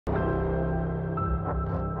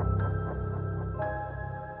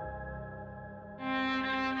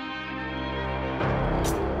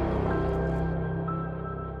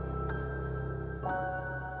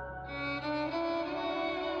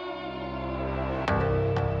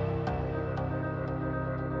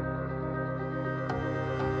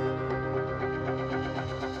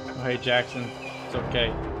Oh, hey Jackson, it's okay.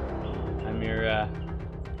 I'm your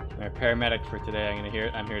paramedic for today.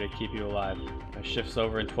 I'm here to keep you alive. My shift's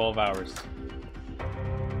over in 12 hours.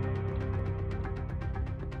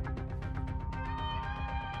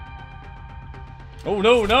 Oh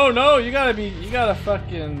no! You gotta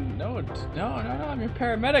fucking no. I'm your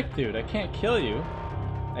paramedic, dude. I can't kill you.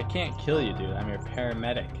 I can't kill you, dude. I'm your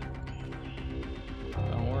paramedic.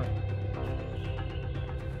 Don't worry.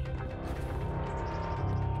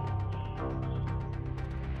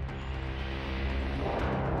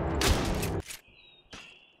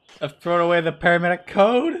 I've thrown away the paramedic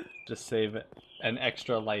code. Just save it. An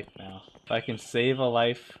extra life now. If I can save a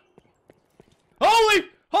life.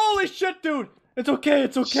 Holy shit, dude! It's okay.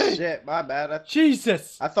 Shit, my bad.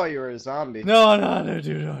 Jesus! I thought you were a zombie. No,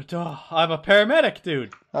 dude. Oh, I'm a paramedic,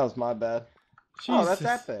 dude. That was my bad. Jesus. Oh, that's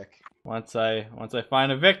epic. Once I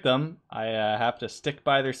find a victim, I have to stick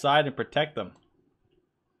by their side and protect them.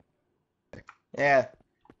 Yeah,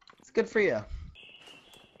 it's good for you.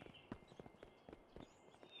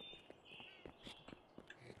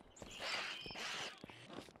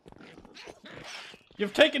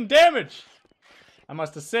 You've taken damage! I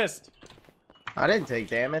must assist. I didn't take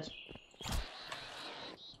damage.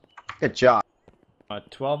 Good job. A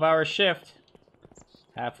 12-hour shift.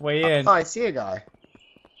 Halfway in. Oh, I see a guy.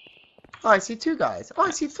 Oh, I see two guys. Oh, I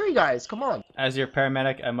see three guys. Come on. As your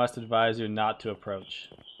paramedic, I must advise you not to approach.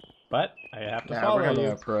 But I have to follow we're gonna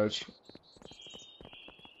you. approach.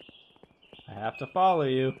 I have to follow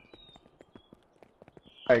you.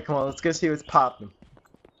 Alright, come on. Let's go see what's popping.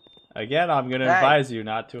 Again, I'm going to advise you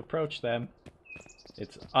not to approach them.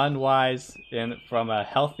 It's unwise, and from a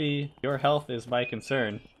your health is my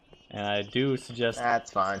concern, and I do suggest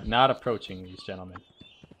that's fine. Not approaching these gentlemen.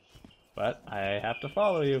 But I have to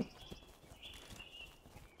follow you.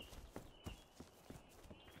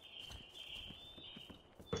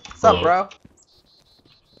 What's up, bro?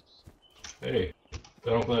 Hey,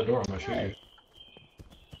 don't open that door. I'm gonna shoot you.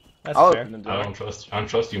 That's I'll fair. open the door. I don't trust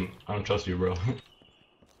you. I don't trust you, bro.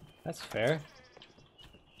 That's fair.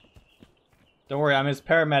 Don't worry, I'm his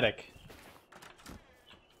paramedic.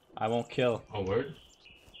 I won't kill. Oh, word?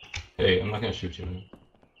 Hey, I'm not gonna shoot you, man.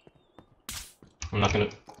 I'm not gonna...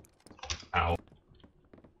 Ow.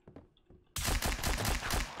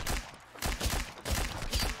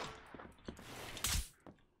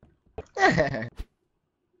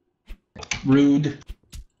 Rude.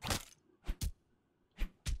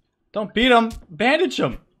 Don't beat him! Bandage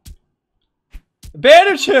him!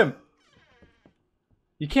 Bandage him!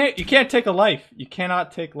 You can't take a life. You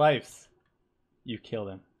cannot take lives. You killed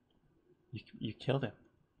him. You killed him.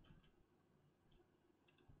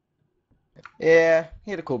 Yeah,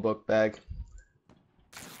 he had a cool book bag.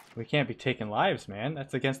 We can't be taking lives, man.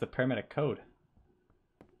 That's against the paramedic code.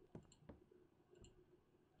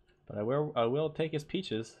 But I will take his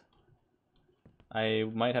peaches. I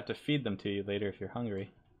might have to feed them to you later if you're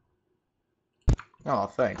hungry. Oh,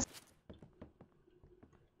 thanks.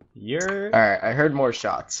 Alright, I heard more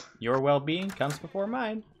shots. Your well-being comes before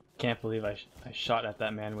mine. Can't believe I shot at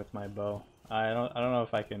that man with my bow. I don't know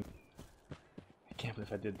if I can. I can't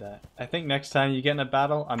believe I did that. I think next time you get in a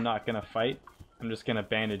battle, I'm not gonna fight. I'm just gonna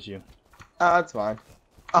bandage you. Oh, that's fine.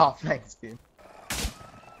 Oh, thanks, dude.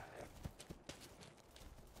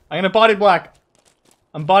 I'm gonna body block.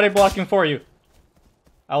 I'm body blocking for you.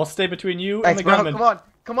 I will stay between you and the gunman.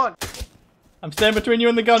 Come on. I'm staying between you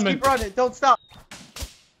and the gunman. Keep running. Don't stop.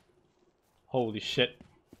 Holy shit.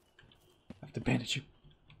 I have to bandage you.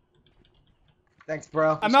 Thanks,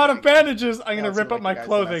 bro. I'm out of bandages. I'm gonna rip up my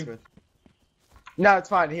clothing. No, it's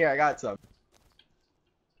fine. Here, I got some.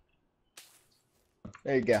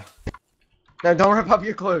 There you go. No, don't rip up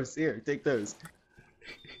your clothes. Here, take those.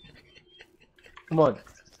 Come on.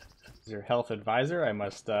 As your health advisor, I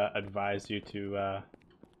must advise you to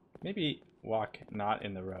maybe walk not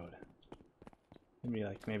in the road. Maybe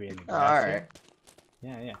in the grass. Alright.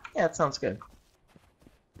 Yeah. Yeah, that sounds good.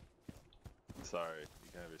 Sorry, you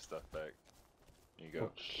can have your stuff back. Here you go.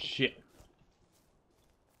 Oh, shit.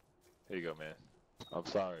 Here you go, man. I'm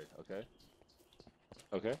sorry, okay?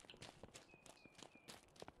 Okay?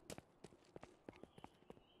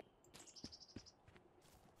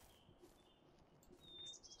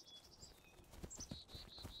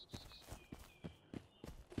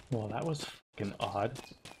 Well, that was fucking odd.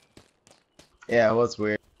 Yeah, it was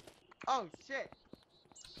weird. Oh, shit.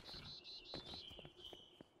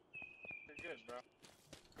 You're good, bro.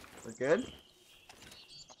 We're good?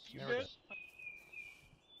 You good?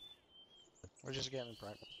 We're just getting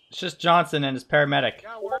practice. It's just Johnson and his paramedic.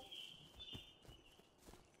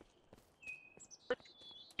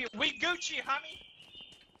 We Gucci, honey.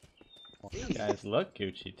 You guys look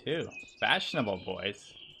Gucci too. Fashionable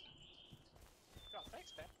boys. Oh,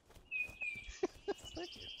 thanks, man. Thank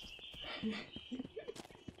you.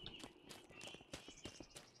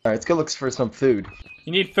 Alright, let's go look for some food.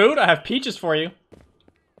 You need food? I have peaches for you.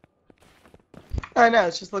 I know,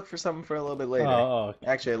 let's just look for something for a little bit later. Oh,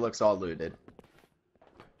 Actually, it looks all looted.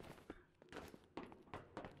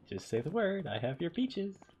 just say the word. I have your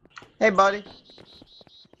peaches. Hey, buddy.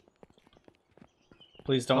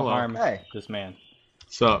 Please don't Hello. harm Hey. this man.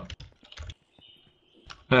 Sup?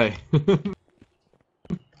 Hey.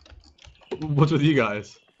 What's with you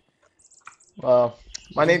guys? Well,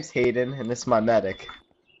 my name's Hayden, and this is my medic.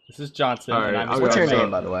 This is Johnson. All and right, I'm I'll his What's your What's name,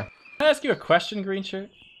 up? by the way? Can I ask you a question, Green Shirt?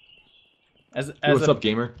 As What's a up,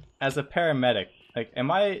 gamer? as a paramedic, like,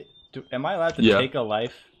 am I allowed to Yeah. take a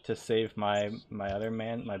life to save my other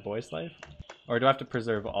man, my boy's life, or do I have to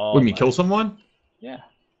preserve all? What, do you mean, life? kill someone? Yeah,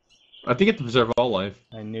 I think you have to preserve all life.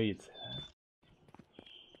 I knew you'd say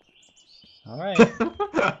that. All right.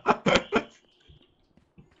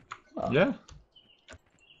 Oh. Yeah.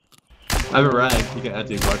 I have a rag. You can add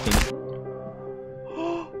to your collection.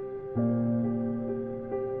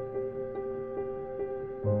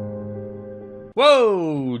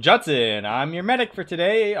 Whoa, Johnson, I'm your medic for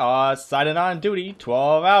today. Signing on duty,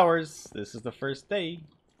 12 hours. This is the first day.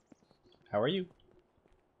 How are you?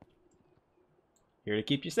 Here to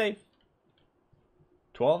keep you safe.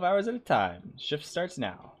 12 hours at a time. Shift starts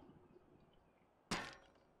now.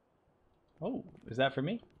 Oh, is that for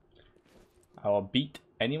me? I will beat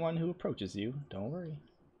anyone who approaches you. Don't worry.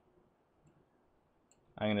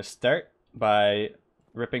 I'm going to start by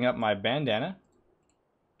ripping up my bandana.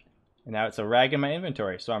 And now it's a rag in my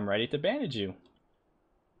inventory, so I'm ready to bandage you.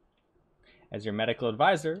 As your medical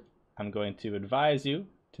advisor, I'm going to advise you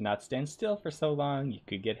to not stand still for so long. You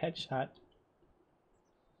could get headshot.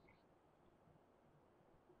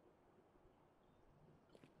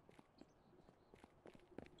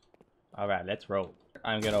 Alright, let's roll.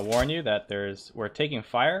 I'm going to warn you that we're taking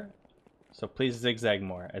fire, so please zigzag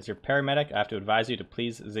more. As your paramedic, I have to advise you to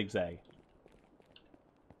please zigzag.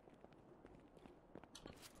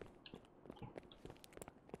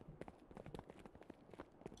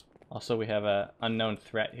 Also, we have an unknown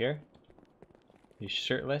threat here. He's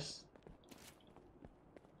shirtless,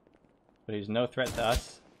 but he's no threat to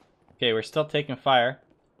us. Okay, we're still taking fire,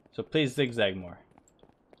 so please zigzag more.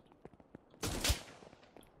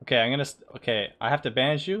 Okay, okay, I have to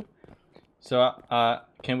bandage you. So,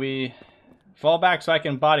 can we fall back so I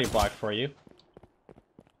can body block for you?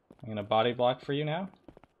 I'm gonna body block for you now.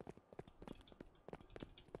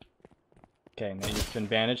 Okay, now you've been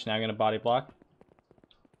bandaged. Now I'm gonna body block.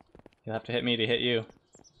 You'll have to hit me to hit you.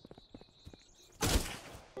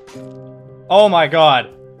 Oh my god!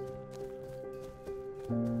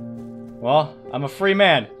 Well, I'm a free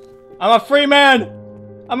man. I'm a free man!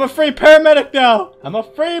 I'm a free paramedic now! I'm a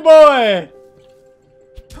free boy!